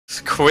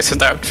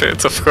Exquisite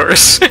outfit, of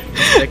course.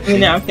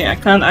 Yeah, okay, I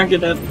can't argue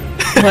that.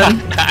 But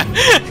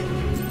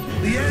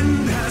The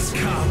end has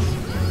come,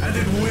 and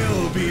it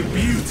will be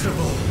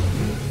beautiful.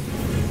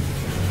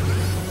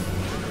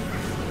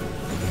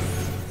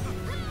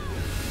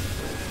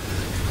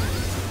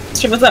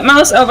 with that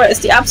mouse over is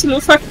the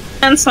absolute fucking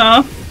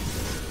answer.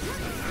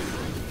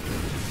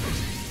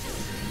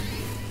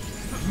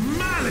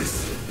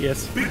 Malice.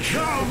 Yes.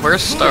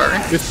 Where's Star?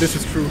 This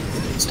is true.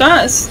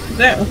 Star is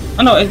there.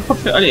 Oh no, it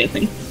popped early, I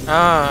think.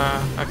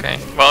 Ah, okay.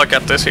 Well, I'll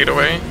get this either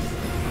way.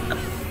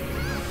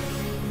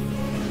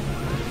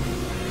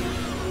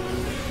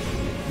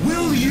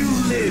 Will you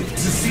live to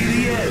see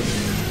the end?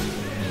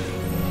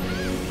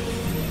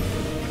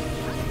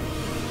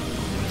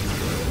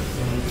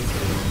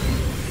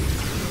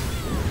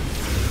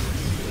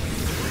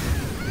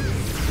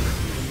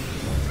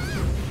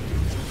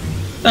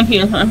 Don't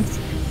heal her.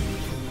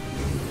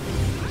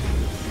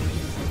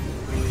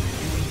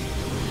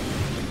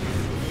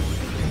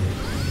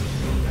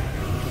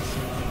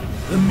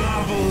 The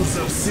marvels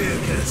of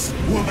circus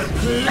were but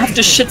I have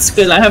the shit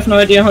skill, I have no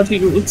idea how to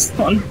use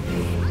one.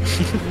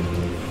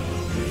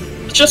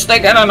 It's just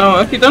like, I don't know,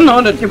 if you don't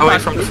know that you're Away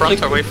from the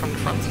front, like, away from the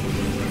front.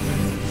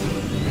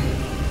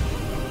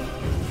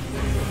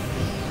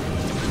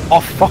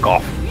 Oh, fuck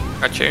off.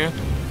 Got you.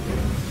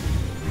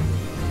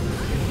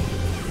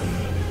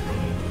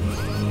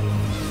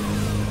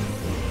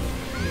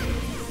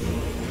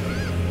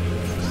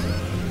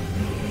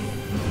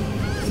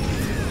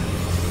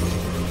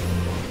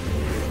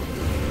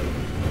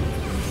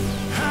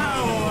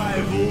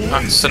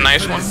 That's a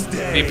nice one.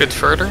 Be a bit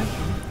further.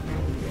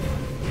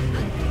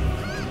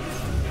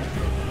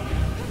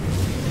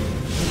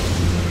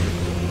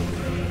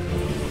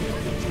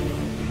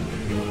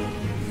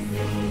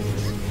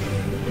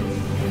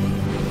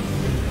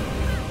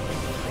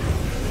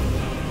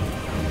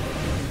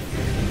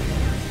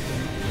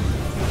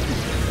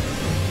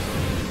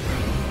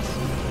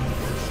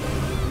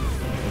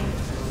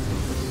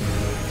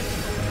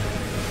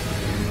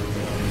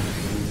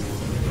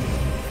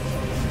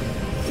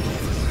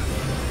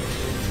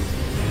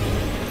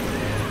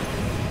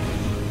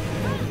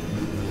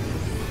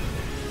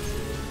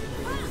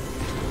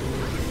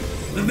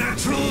 the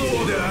natural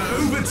order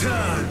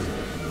overturned.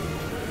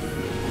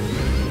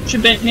 She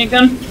bit me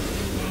again.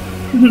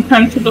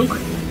 Time to look.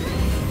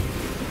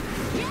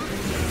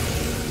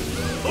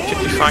 Should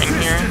be fine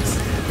here.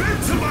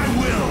 Bent to my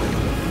will.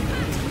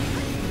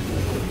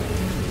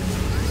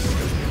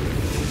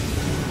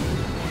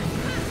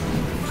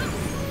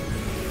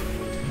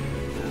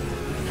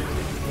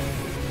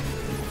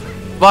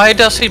 Why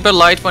does he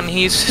Ballad when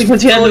he's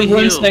Because he had fully the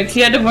one healed? stack. He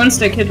had the one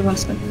stack, he had the one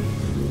stack.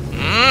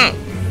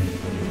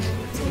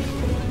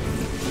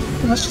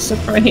 I was just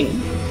afraid.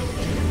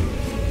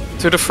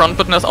 To the front,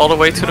 but not all the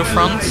way to the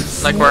front,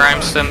 like where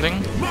I'm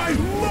standing. My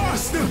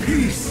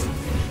masterpiece.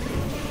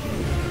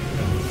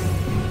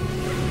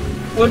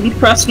 Wouldn't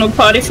trust no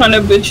party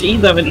finder bitch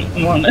either, when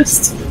I'm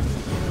honest.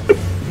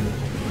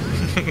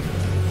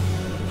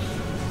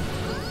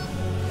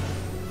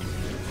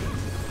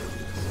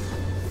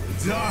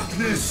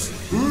 Darkness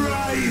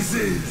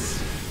rises.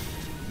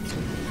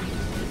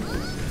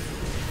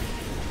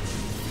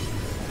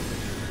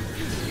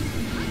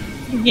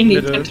 You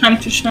need the time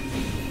to shine.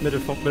 Middle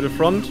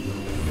front.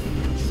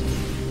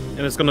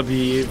 And it's gonna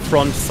be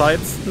front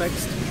sides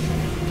next.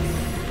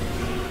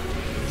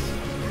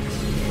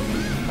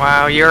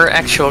 Wow, you're an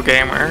actual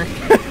gamer.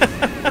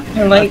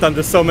 I've done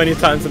this so many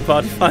times in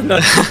Party Finder.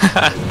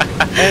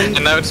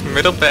 And now it's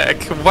middle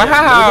back.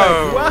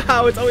 Wow!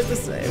 Wow, it's always the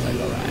same. I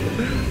know, right?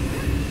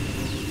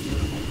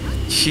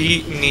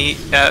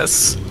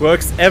 Genius.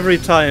 Works every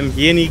time.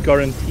 Yeni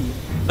guarantee.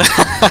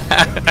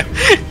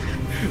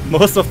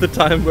 Most of the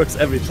time works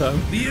every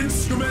time. The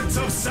instrument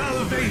of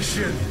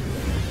salvation.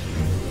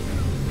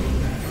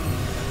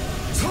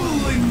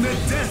 Tolling the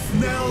death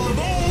knell of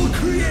all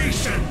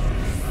creation.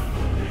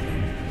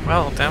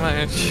 Well,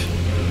 damage.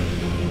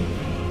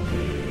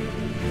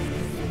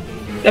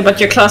 Yeah, but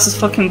your class is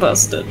fucking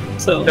busted,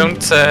 so...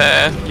 Don't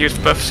use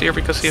buffs here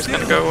because he's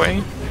gonna go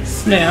away.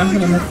 Yeah, I'm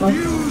gonna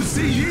Refuse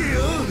to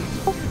yield.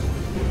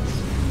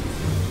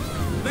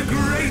 The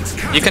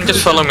great You can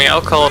just follow me,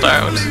 I'll call it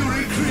out.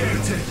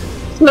 recreated.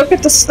 Look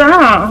at the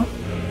star!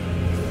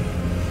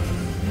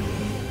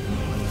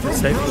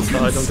 Save the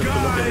star, I don't have to look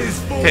at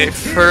it. Okay,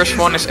 first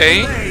one is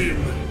A,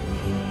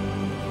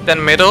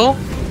 then middle.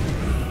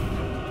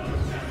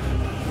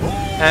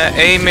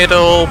 A,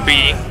 middle,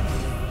 B.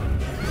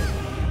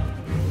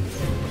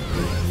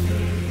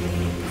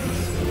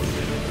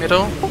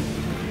 Middle.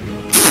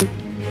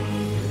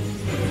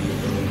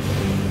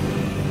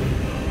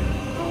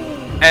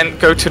 And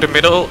go to the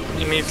middle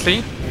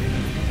immediately.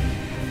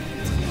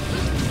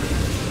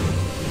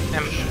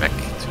 And back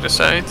to the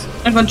side.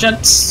 I got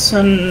jets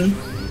and...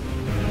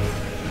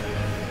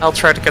 I'll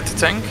try to get the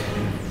tank.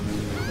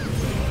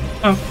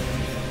 Oh.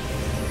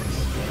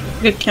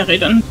 Get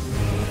carried on.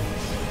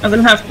 I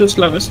will have to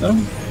slow us though.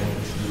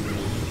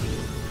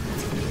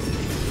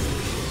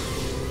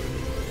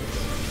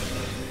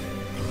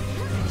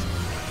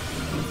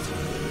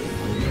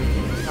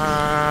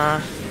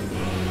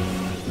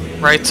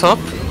 Right top.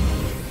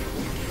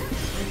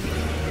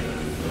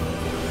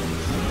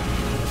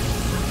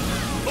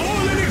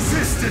 All in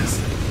existence,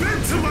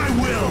 bent to my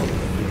will.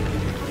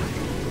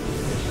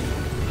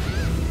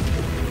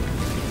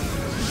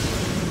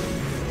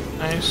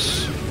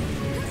 Nice.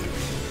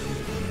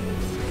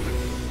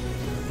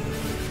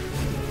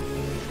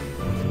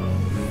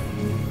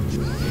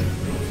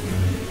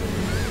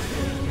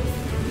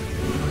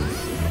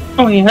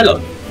 Oh yeah,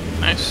 hello.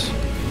 Nice.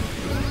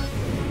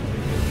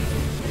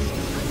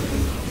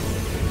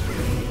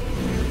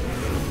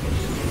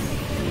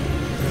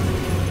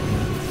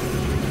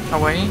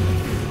 Away.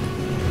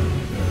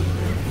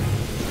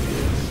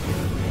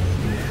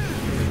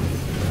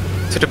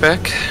 To the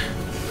back.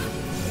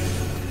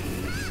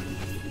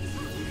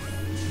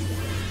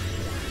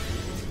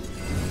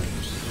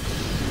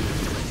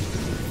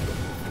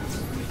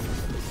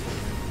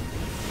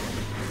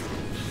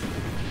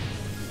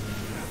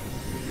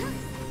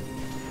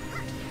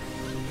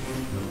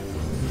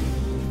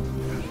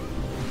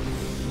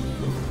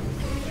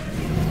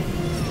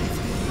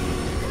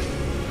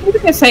 What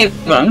did I say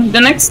wrong?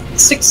 The next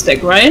 6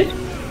 stack, right?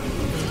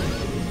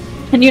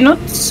 And you're not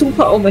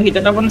super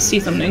overheated, I want to see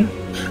something.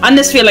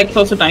 Unless we're like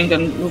close to dying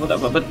then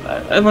whatever, but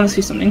I want to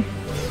see something.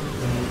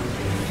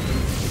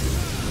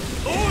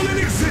 All in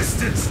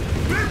existence,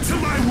 bent to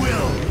my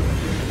will.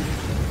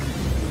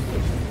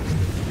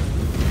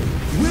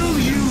 Will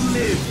you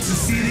live to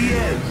see the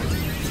end?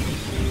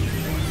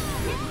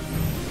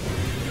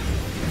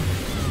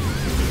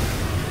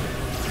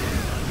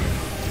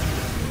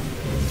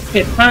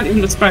 Okay, can't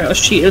even destroy our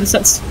shields,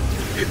 that's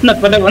not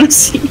what I want to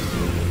see.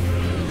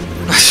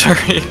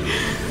 Sorry.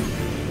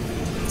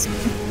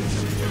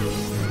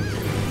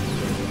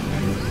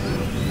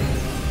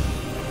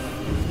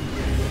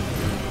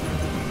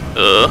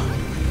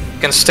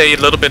 Can stay a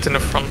little bit in the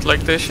front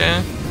like this,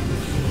 yeah.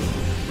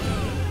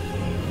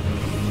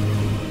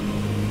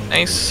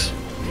 Nice.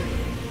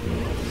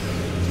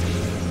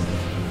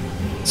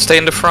 Stay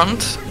in the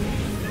front.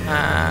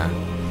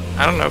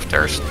 I don't know if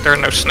there are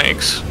no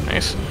snakes.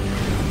 Nice.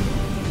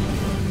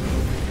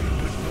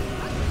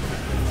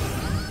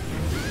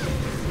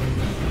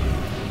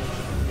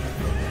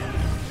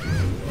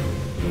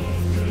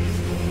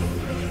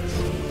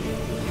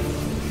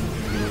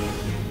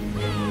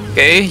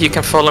 Okay, you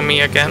can follow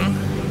me again.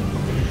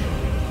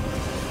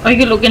 Or you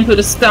can look into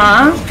the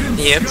star.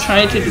 Yep.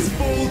 Try to do.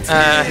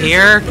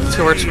 Here,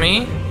 towards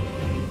me.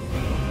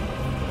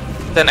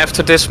 Then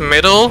after this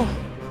middle,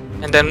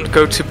 and then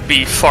go to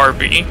B, far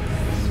B.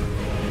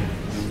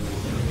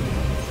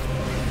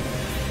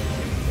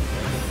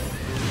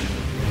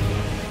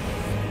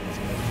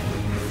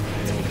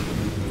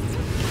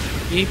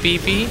 B, B,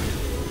 B.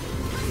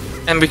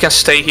 And we can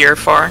stay here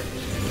far.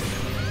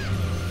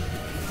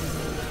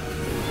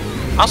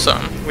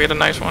 Awesome, we had a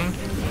nice one.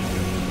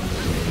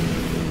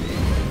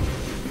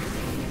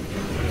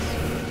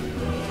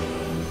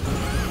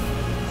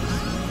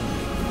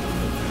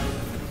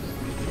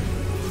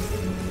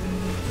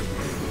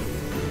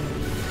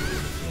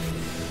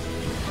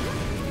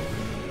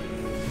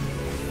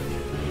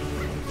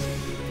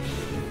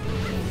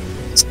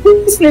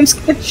 His name's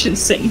Kitchen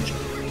Sink.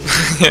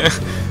 Yeah.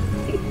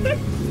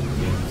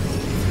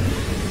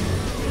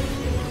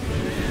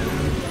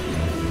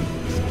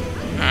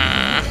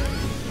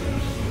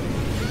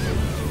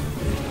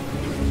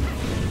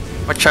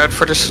 Watch out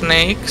for the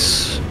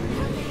snakes.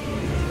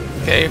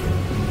 Okay.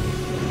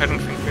 I don't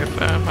think we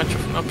have much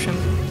of an option.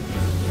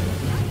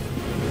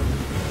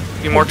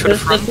 Be more to the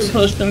front. That's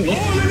close to me.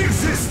 All in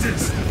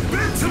existence,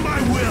 bent to my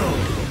will.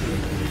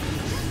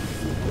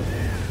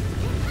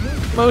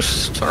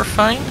 Most are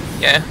fine.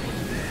 Yeah.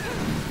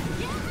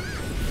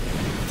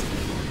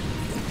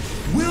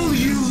 Will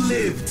you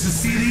live to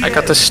see the I end?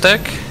 got the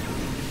stack.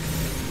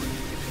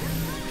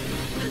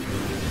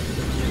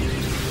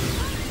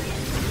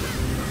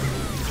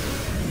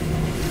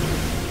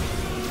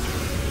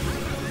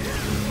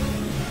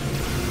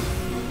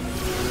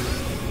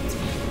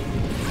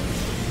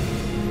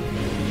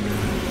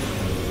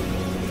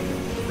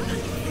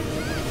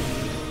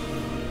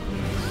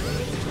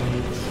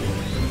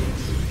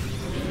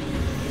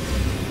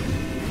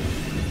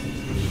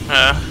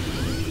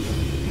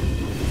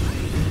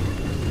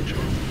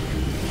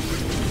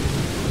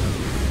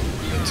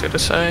 To the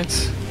side.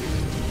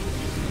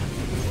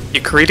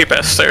 You greedy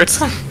bastard.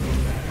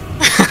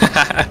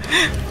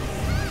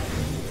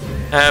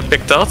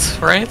 Big dot,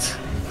 right?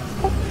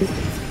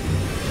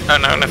 Oh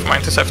no, never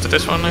mind, it's after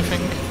this one, I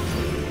think.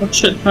 Oh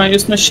shit, I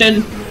used my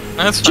shield.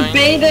 No, that's You fine.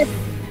 bait it!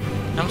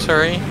 I'm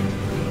sorry.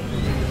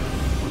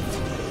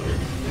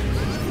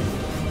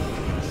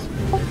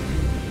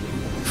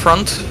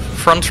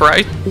 Front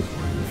right.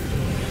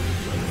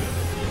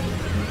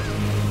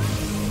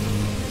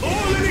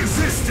 All in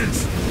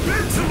existence,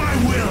 bent to my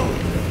will.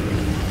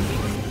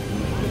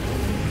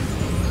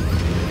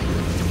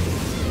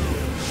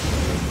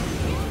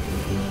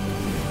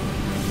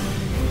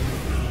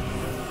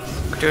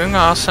 We're doing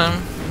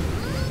awesome.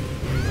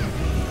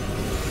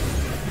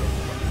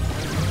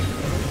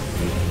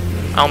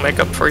 I'll make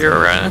up for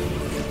your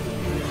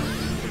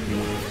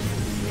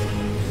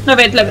No,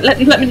 wait,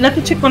 let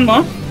me check one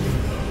more.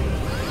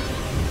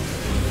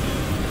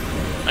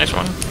 Nice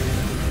one.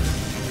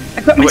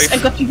 I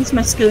got to use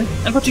my skill.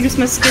 I got to use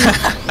my skill.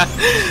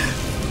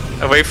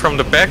 Away from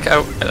the back,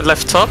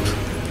 left top.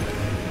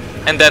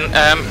 And then,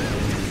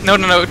 no,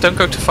 don't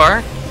go too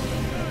far.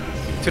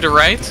 To the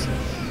right.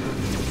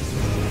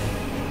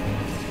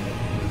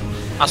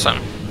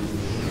 Awesome.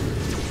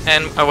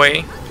 And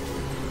away.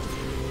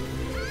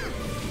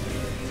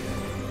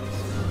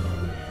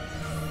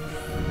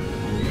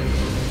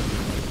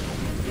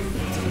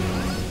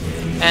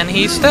 And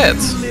he's dead.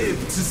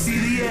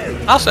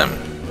 Awesome.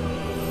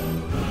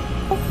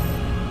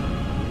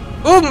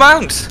 Ooh,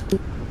 mount!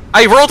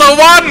 I rolled a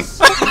 1!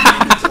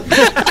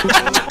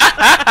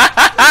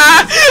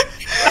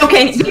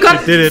 Okay, we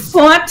got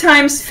 4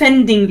 times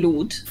fending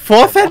loot.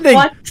 4 fending?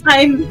 4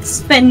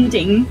 times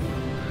fending.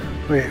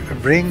 Wait,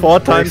 ring, 4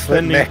 times bracelet,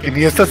 fending. neck, and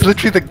yes, that's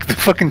literally the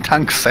fucking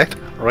tank set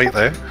right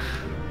there.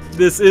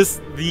 This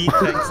is the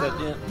tank set,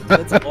 yeah.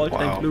 That's all Wow.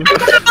 tank loot. I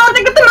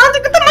got the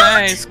mount!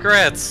 Nice,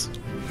 grats.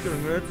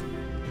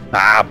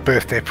 Ah,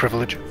 birthday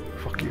privilege.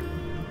 Fuck you.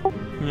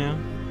 Yeah.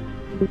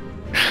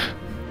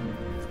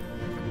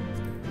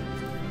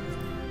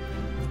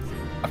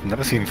 I've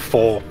never seen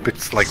 4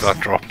 bits like that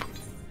drop.